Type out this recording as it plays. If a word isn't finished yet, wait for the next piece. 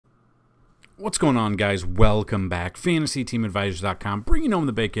What's going on, guys? Welcome back. FantasyTeamAdvisors.com, bringing home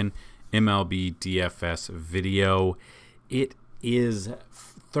the bacon. MLB DFS video. It is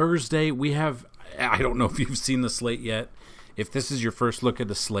Thursday. We have, I don't know if you've seen the slate yet. If this is your first look at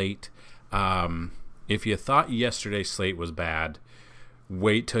the slate, if you thought yesterday's slate was bad,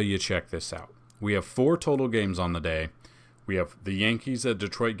 wait till you check this out. We have 4 total games on the day. We have the Yankees at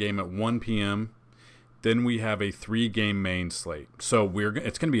Detroit game at 1 p.m. Then we have a 3-game main slate. So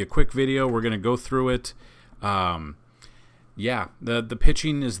it's going to be a quick video. We're going to go through it. Yeah, the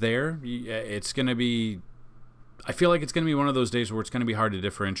pitching is there. It's going to be, I feel like it's going to be one of those days where it's going to be hard to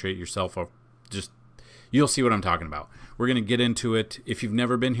differentiate yourself. You'll see what I'm talking about. We're going to get into it. If you've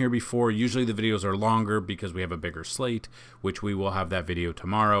never been here before, usually the videos are longer because we have a bigger slate, which we will have that video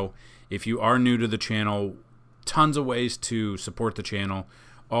tomorrow. If you are new to the channel, tons of ways to support the channel.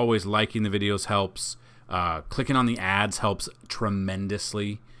 Always liking the videos helps. Clicking on the ads helps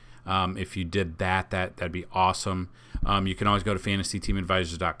tremendously. If you did that'd be awesome. You can always go to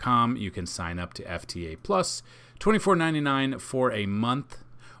FantasyTeamAdvisors.com. You can sign up to FTA Plus, $24.99 for a month.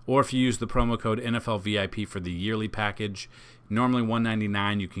 Or if you use the promo code NFL VIP for the yearly package, normally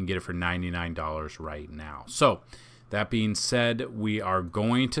 $199, you can get it for $99 right now. So, that being said, we are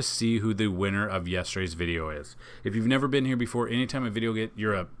going to see who the winner of yesterday's video is. If you've never been here before, anytime a video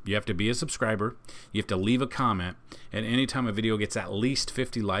you have to be a subscriber, you have to leave a comment, and anytime a video gets at least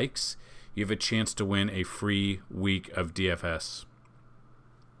 50 likes, you have a chance to win a free week of DFS.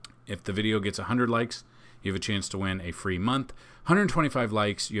 If the video gets 100 likes, you have a chance to win a free month. 125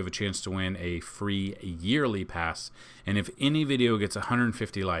 likes, you have a chance to win a free yearly pass. And if any video gets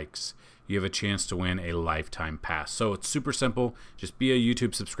 150 likes, you have a chance to win a lifetime pass. So it's super simple. Just be a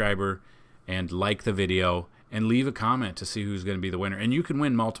YouTube subscriber and like the video and leave a comment to see who's going to be the winner. And you can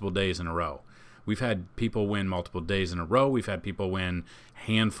win multiple days in a row. We've had people win multiple days in a row. We've had people win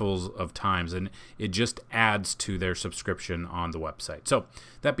handfuls of times, and it just adds to their subscription on the website. So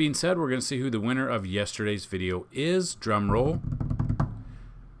that being said, we're going to see who the winner of yesterday's video is. Drum roll.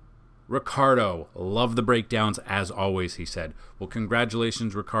 Ricardo. Love the breakdowns as always, he said. Well,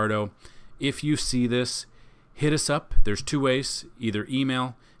 congratulations, Ricardo. If you see this, hit us up. There's 2 ways. Either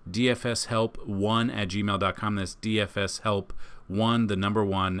email dfshelp1@gmail.com. That's dfshelp1, the number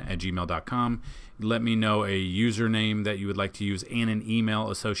 1 at gmail.com. Let me know a username that you would like to use and an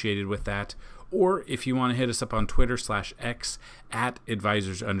email associated with that. Or if you want to hit us up on Twitter /X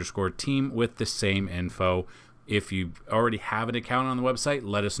 @advisors_team with the same info. If you already have an account on the website,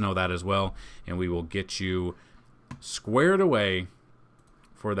 let us know that as well, and we will get you squared away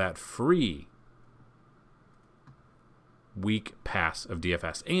for that free week pass of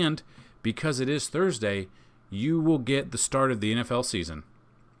DFS. And because it is Thursday, you will get the start of the NFL season.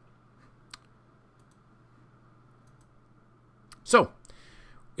 So,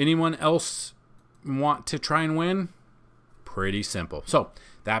 anyone else want to try and win? Pretty simple. So,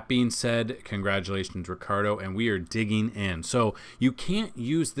 that being said, congratulations, Ricardo, and we are digging in. So, you can't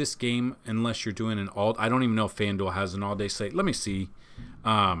use this game unless you're doing an all... I don't even know if Fanduel has an all-day slate. Let me see.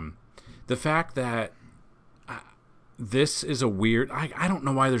 The fact that this is a weird... I don't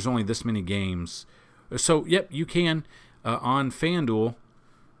know why there's only this many games. So, yep, you can. On Fanduel,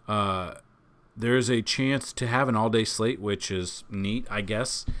 there's a chance to have an all-day slate, which is neat, I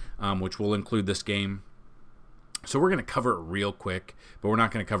guess, which will include this game. So we're going to cover it real quick, but we're not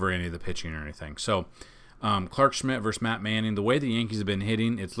going to cover any of the pitching or anything. So Clark Schmidt versus Matt Manning. The way the Yankees have been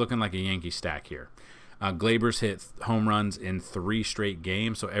hitting, it's looking like a Yankee stack here. Glaber's hit home runs in 3 straight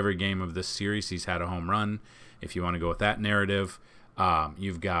games, so every game of this series he's had a home run, if you want to go with that narrative.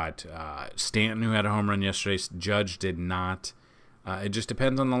 You've got Stanton, who had a home run yesterday. Judge did not. It just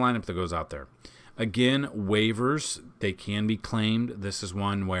depends on the lineup that goes out there. Again, waivers, they can be claimed. This is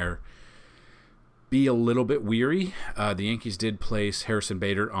one where be a little bit weary. The Yankees did place Harrison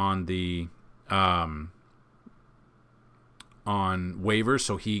Bader on the on waivers,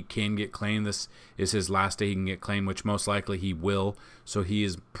 so he can get claimed. This is his last day he can get claimed, which most likely he will. So he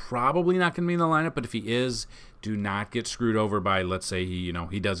is probably not going to be in the lineup. But if he is, do not get screwed over by, let's say he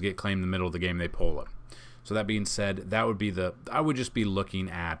does get claimed in the middle of the game, they pull him. So that being said, that would be I would just be looking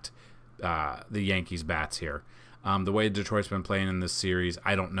at the Yankees bats here. The way Detroit's been playing in this series,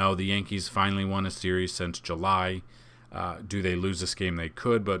 I don't know. The Yankees finally won a series since July. Do they lose this game? They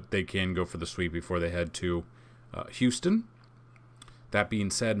could, but they can go for the sweep before they head to Houston. That being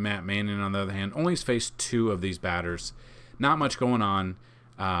said, Matt Manning, on the other hand, only has faced 2 of these batters. Not much going on.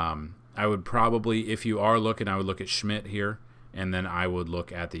 I would probably, if you are looking, I would look at Schmidt here, and then I would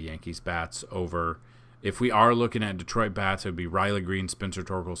look at the Yankees bats over. If we are looking at Detroit bats, it would be Riley Green, Spencer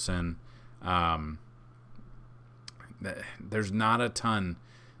Torkelson. There's not a ton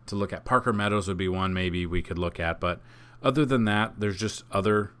to look at. Parker Meadows would be one maybe we could look at, but other than that, there's just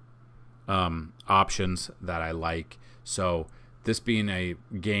other options that I like. So this being a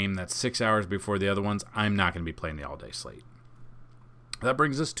game that's 6 hours before the other ones, I'm not going to be playing the all-day slate. That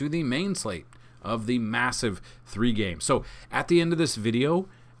brings us to the main slate of the massive 3 games. So at the end of this video,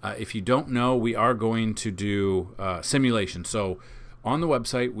 if you don't know, we are going to do simulations. So on the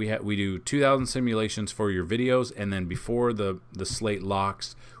website, we do 2,000 simulations for your videos, and then before the slate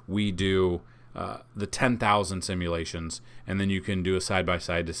locks, we do the 10,000 simulations, and then you can do a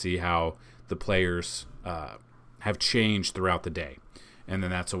side-by-side to see how the players have changed throughout the day. And then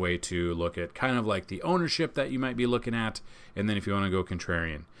that's a way to look at kind of like the ownership that you might be looking at, and then if you want to go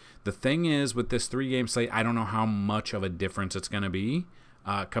contrarian. The thing is, with this 3-game slate, I don't know how much of a difference it's going to be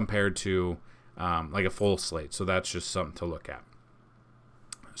compared to like a full slate. So that's just something to look at.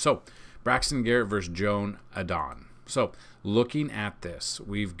 So Braxton Garrett versus Joan Adon. So looking at this,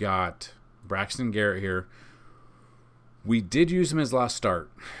 we've got Braxton Garrett here. We did use him as last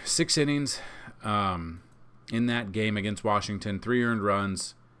start. 6 innings in that game against Washington. 3 earned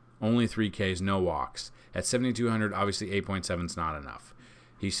runs, only 3 Ks, no walks. At 7,200, obviously 8.7 is not enough.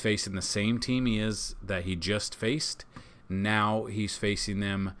 He's facing the same team that he just faced. Now he's facing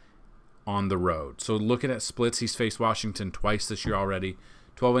them on the road. So looking at splits, he's faced Washington twice this year already.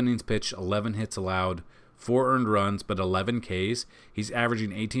 12 innings pitched, 11 hits allowed, 4 earned runs, but 11 Ks. He's averaging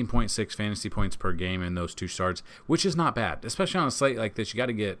 18.6 fantasy points per game in those 2 starts, which is not bad. Especially on a slate like this, you got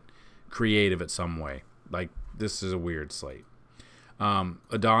to get creative at some way. Like, this is a weird slate. Adon,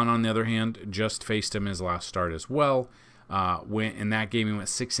 on the other hand, just faced him his last start as well. Went in that game, he went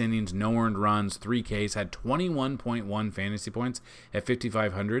 6 innings, no earned runs, 3 Ks, had 21.1 fantasy points at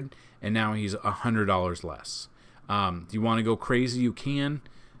 5,500, and now he's $100 less. If you want to go crazy, you can.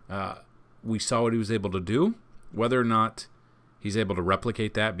 We saw what he was able to do. Whether or not he's able to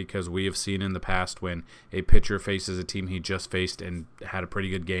replicate that, because we have seen in the past when a pitcher faces a team he just faced and had a pretty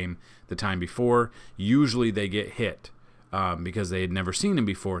good game the time before, usually they get hit because they had never seen him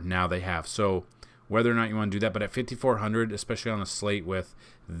before. Now they have. So whether or not you want to do that, but at 5,400, especially on a slate with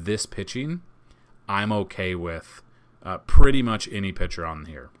this pitching, I'm okay with pretty much any pitcher on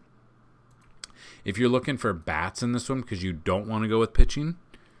here. If you're looking for bats in this one because you don't want to go with pitching,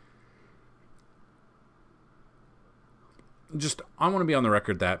 I want to be on the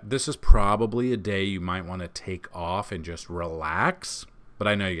record that this is probably a day you might want to take off and just relax, but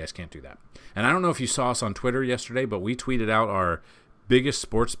I know you guys can't do that. And I don't know if you saw us on Twitter yesterday, but we tweeted out our biggest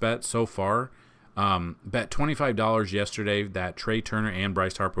sports bet so far. Bet $25 yesterday that Trey Turner and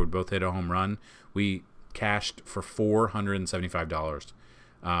Bryce Harper would both hit a home run. We cashed for $475.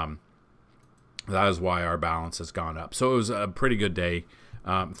 That is why our balance has gone up. So it was a pretty good day.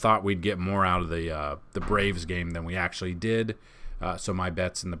 Thought we'd get more out of the Braves game than we actually did. So my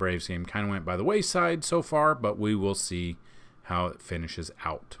bets in the Braves game kind of went by the wayside so far, but we will see how it finishes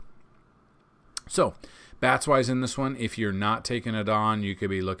out. So bats-wise in this one, if you're not taking it on, you could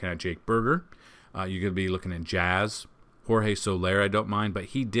be looking at Jake Berger. You could be looking at Jazz. Jorge Soler, I don't mind, but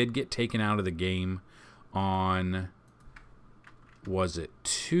he did get taken out of the game on, was it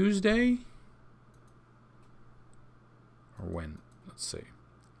Tuesday? Or when? Let's see.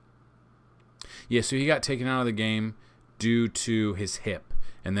 Yeah, so he got taken out of the game due to his hip,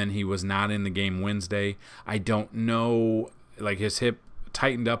 and then he was not in the game Wednesday. I don't know, like his hip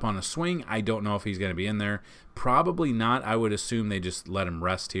tightened up on a swing. I don't know if he's going to be in there. Probably not. I would assume they just let him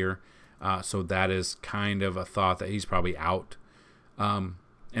rest here. So that is kind of a thought that he's probably out.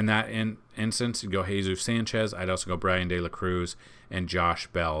 In that instance, you'd go Jesus Sanchez. I'd also go Brian De La Cruz and Josh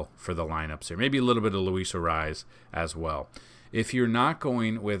Bell for the lineups here. Maybe a little bit of Luis Ariz as well. If you're not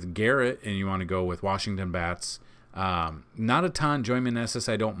going with Garrett and you want to go with Washington bats, not a ton. Joey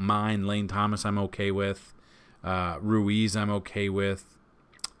Meneses, I don't mind. Lane Thomas, I'm okay with. Ruiz, I'm okay with.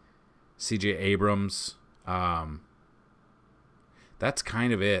 CJ Abrams. That's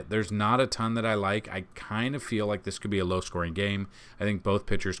kind of it. There's not a ton that I like. I kind of feel like this could be a low-scoring game. I think both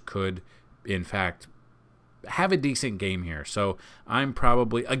pitchers could, in fact, have a decent game here. So I'm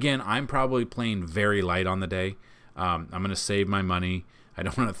probably playing very light on the day. I'm going to save my money. I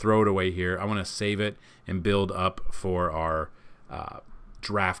don't want to throw it away here. I want to save it and build up for our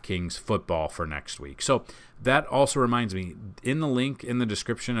DraftKings football for next week. So that also reminds me, in the link in the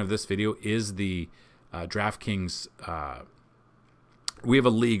description of this video is the DraftKings. We have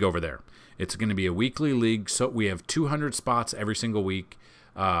a league over there. It's going to be a weekly league. So we have 200 spots every single week.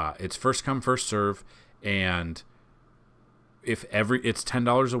 It's first come, first serve. And it's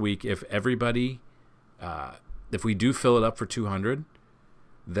 $10 a week. If everybody, if we do fill it up for 200,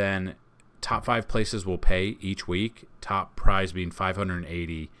 then top 5 places will pay each week. Top prize being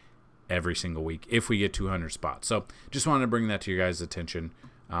 $580 every single week if we get 200 spots. So just wanted to bring that to your guys' attention.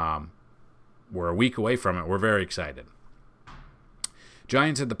 We're a week away from it. We're very excited.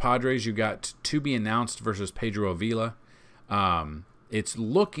 Giants at the Padres. You got to be announced versus Pedro Avila. It's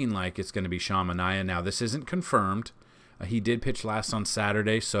looking like it's going to be Sean Manaea. Now, this isn't confirmed. He did pitch last on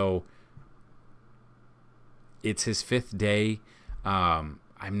Saturday, so it's his 5th day. I'm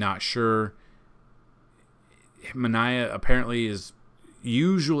not sure. Manaea apparently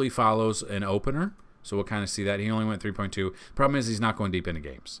usually follows an opener, so we'll kind of see that. He only went 3.2. Problem is he's not going deep into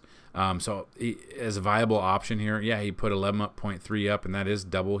games. So as a viable option here, yeah, he put 11.3 up, and that is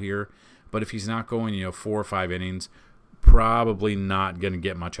double here. But if he's not going, 4 or 5 innings, probably not going to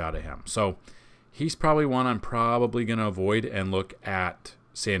get much out of him. So he's probably one I'm probably going to avoid and look at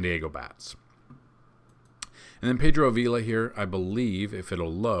San Diego bats. And then Pedro Avila here, I believe, if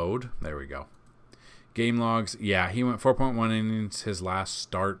it'll load. There we go. Game logs. Yeah, he went 4.1 innings his last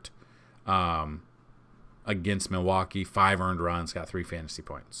start against Milwaukee. 5 earned runs, got 3 fantasy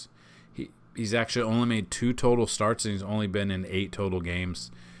points. He's actually only made 2 total starts, and he's only been in 8 total games.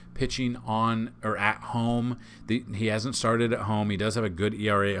 Pitching on or at home, he hasn't started at home. He does have a good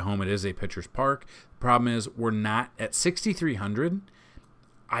ERA at home. It is a pitcher's park. The problem is we're not at 6,300.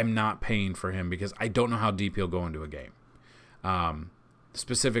 I'm not paying for him because I don't know how deep he'll go into a game.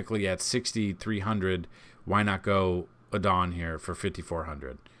 Specifically at 6,300, why not go Adon here for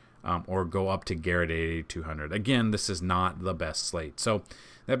 5,400, or go up to Garrett at 8,200? Again, this is not the best slate. So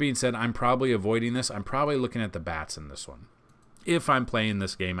that being said, I'm probably avoiding this. I'm probably looking at the bats in this one, if I'm playing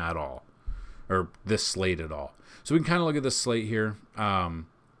this game at all, or this slate at all. So we can kind of look at this slate here.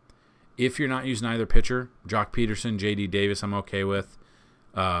 If you're not using either pitcher, Jock Peterson, J.D. Davis, I'm okay with.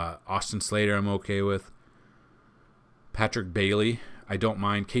 Austin Slater, I'm okay with. Patrick Bailey, I don't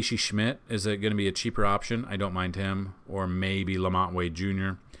mind. Casey Schmidt is going to be a cheaper option. I don't mind him. Or maybe Lamont Wade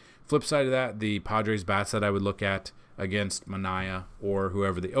Jr. Flip side of that, the Padres bats that I would look at against Manaea or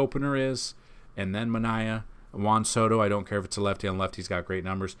whoever the opener is, and then Manaea. Juan Soto, I don't care if it's a lefty on left. He's got great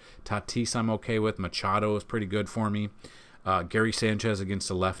numbers. Tatis, I'm okay with. Machado is pretty good for me. Gary Sanchez against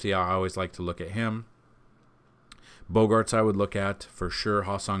a lefty, I always like to look at him. Bogarts, I would look at for sure.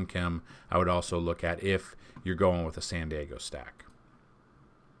 Ha-Seong Kim, I would also look at if you're going with a San Diego stack.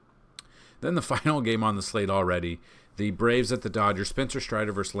 Then the final game on the slate already, the Braves at the Dodgers. Spencer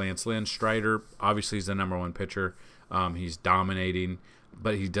Strider versus Lance Lynn. Strider, obviously, is the #1 pitcher. He's dominating,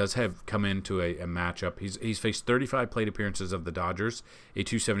 but he does have come into a matchup. He's faced 35 plate appearances of the Dodgers, a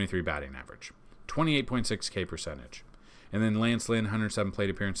 273 batting average, 28.6 K percentage. And then Lance Lynn, 107 plate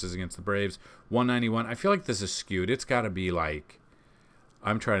appearances against the Braves, 191. I feel like this is skewed. It's got to be like,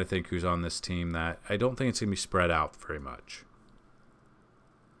 I'm trying to think who's on this team that I don't think it's going to be spread out very much.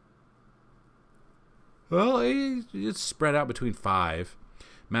 Well, it's spread out between 5.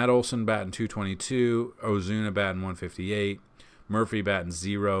 Matt Olson batting 222, Ozuna batting 158, Murphy batting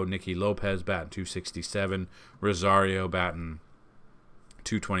 0, Nicky Lopez batting 267, Rosario batting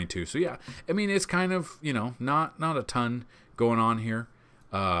 222. So yeah, I mean, it's kind of, not a ton going on here,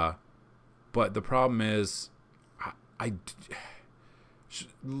 but the problem is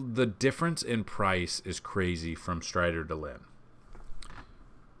the difference in price is crazy from Strider to Lynn.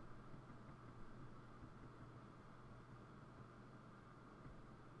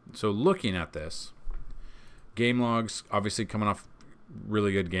 So looking at this, game logs, obviously coming off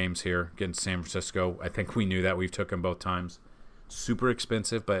really good games here against San Francisco. I think we knew that. We've took him both times. Super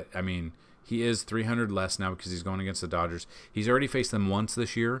expensive, but, I mean, he is 300 less now because he's going against the Dodgers. He's already faced them once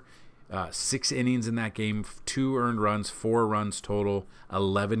this year. 6 innings in that game, 2 earned runs, 4 runs total,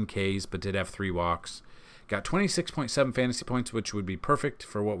 11 Ks, but did have 3 walks. Got 26.7 fantasy points, which would be perfect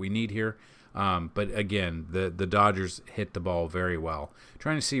for what we need here. But again, the Dodgers hit the ball very well.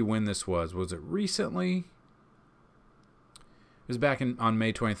 Trying to see when this was. Was it recently? It was back on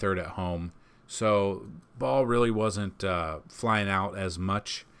May 23rd at home. So ball really wasn't flying out as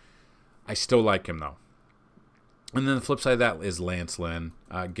much. I still like him though. And then the flip side of that is Lance Lynn.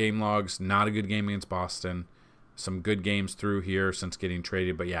 Game logs, not a good game against Boston. Some good games through here since getting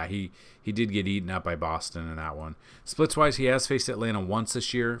traded. But yeah, he did get eaten up by Boston in that one. Splits-wise, he has faced Atlanta once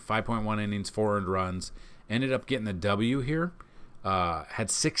this year. 5.1 innings, 4 earned runs. Ended up getting the W here. Had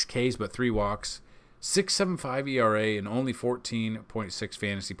 6 Ks but 3 walks. 6.75 ERA and only 14.6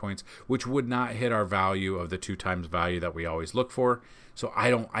 fantasy points, which would not hit our value of the 2 times value that we always look for. So I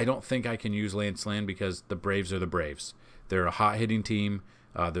don't think I can use Lance Lynn because the Braves are the Braves. They're a hot hitting team.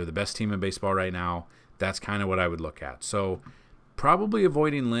 They're the best team in baseball right now. That's kind of what I would look at. So probably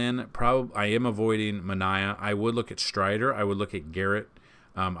avoiding Lynn. I am avoiding Manaea. I would look at Strider. I would look at Garrett.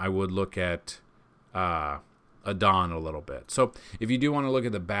 I would look at Adon a little bit. So if you do want to look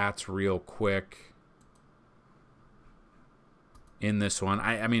at the bats real quick in this one,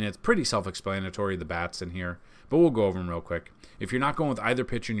 I mean, it's pretty self-explanatory, the bats in here, but we'll go over them real quick. If you're not going with either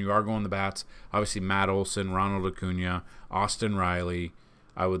pitcher and you are going the bats, obviously Matt Olson, Ronald Acuna, Austin Riley,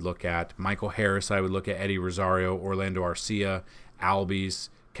 I would look at Michael Harris. I would look at Eddie Rosario, Orlando Arcia, Albies,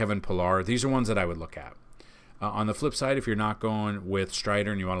 Kevin Pillar. These are ones that I would look at. On the flip side, if you're not going with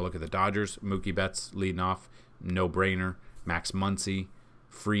Strider and you want to look at the Dodgers, Mookie Betts leading off, no-brainer. Max Muncy,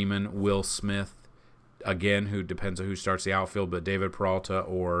 Freeman, Will Smith, again, who depends on who starts the outfield, but David Peralta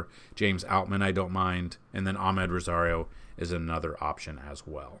or James Outman, I don't mind. And then Ahmed Rosario is another option as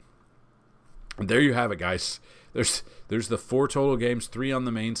well. And there you have it, guys. There's the 4 total games, 3 on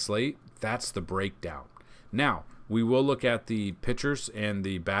the main slate. That's the breakdown. Now, we will look at the pitchers and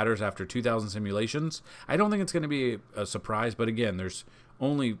the batters after 2,000 simulations. I don't think it's going to be a surprise, but again, there's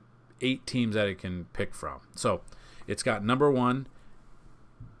only 8 teams that it can pick from. So it's got number 1,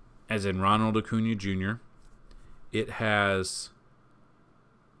 as in Ronald Acuna Jr. It has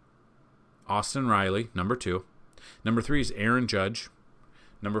Austin Riley, number 2. Number 3 is Aaron Judge.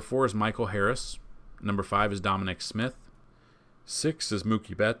 Number 4 is Michael Harris. Number 5 is Dominic Smith. 6 is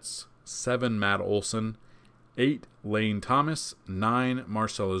Mookie Betts. 7, Matt Olson. 8, Lane Thomas. 9,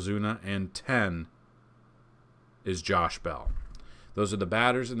 Marcell Ozuna. And 10 is Josh Bell. Those are the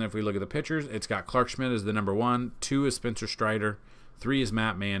batters. And if we look at the pitchers, it's got Clark Schmidt as the number 1. 2 is Spencer Strider. 3 is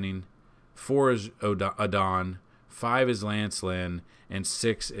Matt Manning. 4 is Adon. 5 is Lance Lynn. And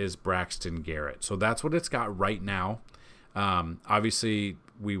 6 is Braxton Garrett. So that's what it's got right now. Obviously,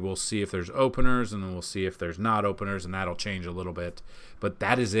 we will see if there's openers, and then we'll see if there's not openers, and that'll change a little bit. But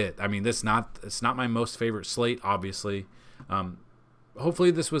that is it. I mean, it's not my most favorite slate, obviously.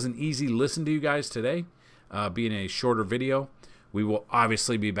 Hopefully, this was an easy listen to you guys today, being a shorter video. We will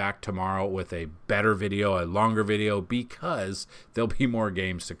obviously be back tomorrow with a better video, a longer video, because there'll be more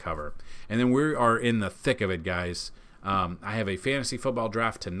games to cover. And then we are in the thick of it, guys. I have a fantasy football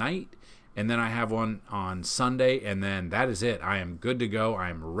draft tonight, and then I have one on Sunday, and then that is it. I am good to go. I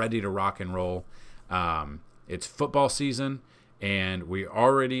am ready to rock and roll. It's football season, and we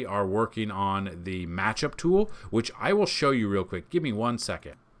already are working on the matchup tool, which I will show you real quick. Give me 1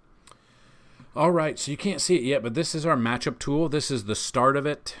 second. All right, so you can't see it yet, but this is our matchup tool. This is the start of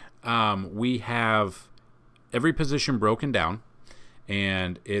it. We have every position broken down,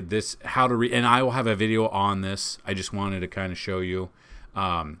 and and I will have a video on this. I just wanted to kind of show you.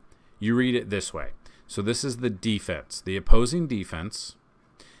 You read it this way. So this is the defense, the opposing defense.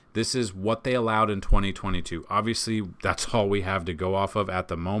 This is what they allowed in 2022. Obviously, that's all we have to go off of at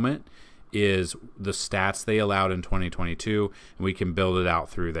the moment is the stats they allowed in 2022, and we can build it out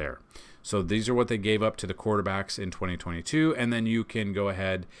through there. So these are what they gave up to the quarterbacks in 2022, and then you can go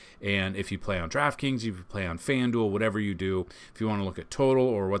ahead and if you play on DraftKings, if you play on Fanduel, whatever you do, if you want to look at total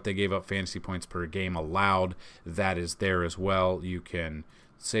or what they gave up fantasy points per game allowed, that is there as well. You can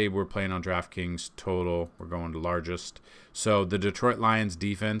say we're playing on DraftKings total. We're going to largest. So the Detroit Lions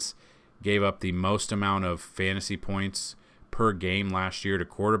defense gave up the most amount of fantasy points per game last year to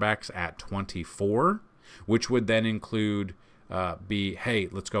quarterbacks at 24, which would then include hey,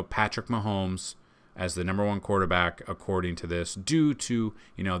 let's go Patrick Mahomes as the number 1 quarterback according to this, due to,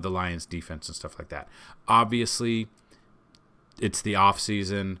 the Lions defense and stuff like that. Obviously, it's the off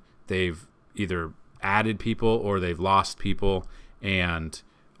season. They've either added people or they've lost people, and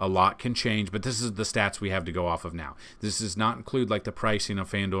a lot can change, but this is the stats we have to go off of now. This does not include like the pricing of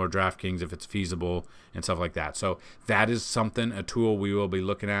FanDuel or DraftKings if it's feasible and stuff like that. So that is a tool we will be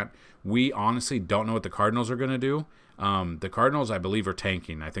looking at. We honestly don't know what the Cardinals are going to do. The Cardinals, I believe, are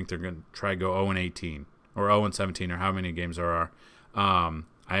tanking. I think they're going to try to go 0-18 or 0-17 or how many games there are.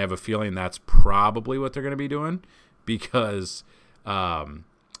 I have a feeling that's probably what they're going to be doing because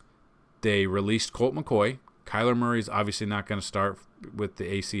they released Colt McCoy. Kyler Murray's obviously not going to start with the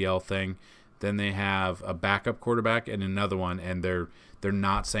ACL thing. Then they have a backup quarterback and another one, and they're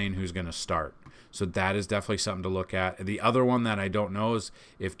not saying who's going to start. So that is definitely something to look at. The other one that I don't know is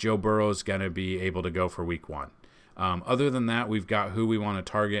if Joe Burrow is going to be able to go for week 1. Other than that, we've got who we want to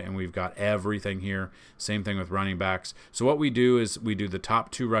target, and we've got everything here. Same thing with running backs. So what we do is we do the top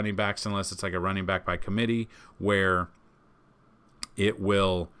 2 running backs, unless it's like a running back by committee, where it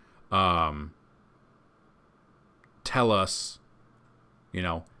will tell us,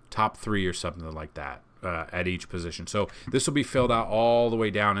 top 3 or something like that at each position. So this will be filled out all the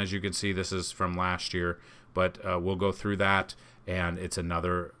way down. As you can see, this is from last year, but we'll go through that, and it's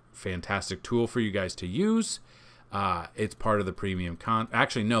another fantastic tool for you guys to use. It's part of the premium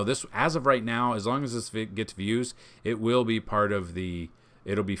actually, no, this, as of right now, as long as this gets views, it will be part of the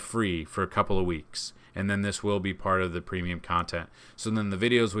it'll be free for a couple of weeks. And then this will be part of the premium content. So then the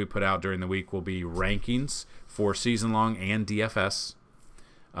videos we put out during the week will be rankings for season long and DFS.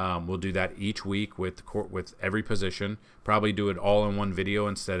 We'll do that each week with every position. Probably do it all in one video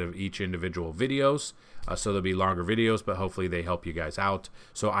instead of each individual videos. So there'll be longer videos, but hopefully they help you guys out.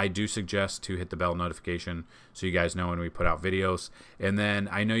 So I do suggest to hit the bell notification so you guys know when we put out videos. And then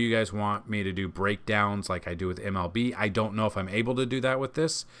I know you guys want me to do breakdowns like I do with MLB. I don't know if I'm able to do that with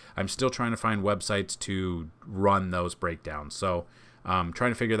this. I'm still trying to find websites to run those breakdowns. So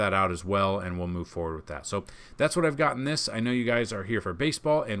trying to figure that out as well, and we'll move forward with that. So that's what I've got in this. I know you guys are here for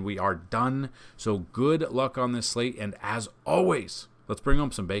baseball, and we are done. So good luck on this slate, and as always, let's bring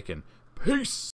home some bacon. Peace!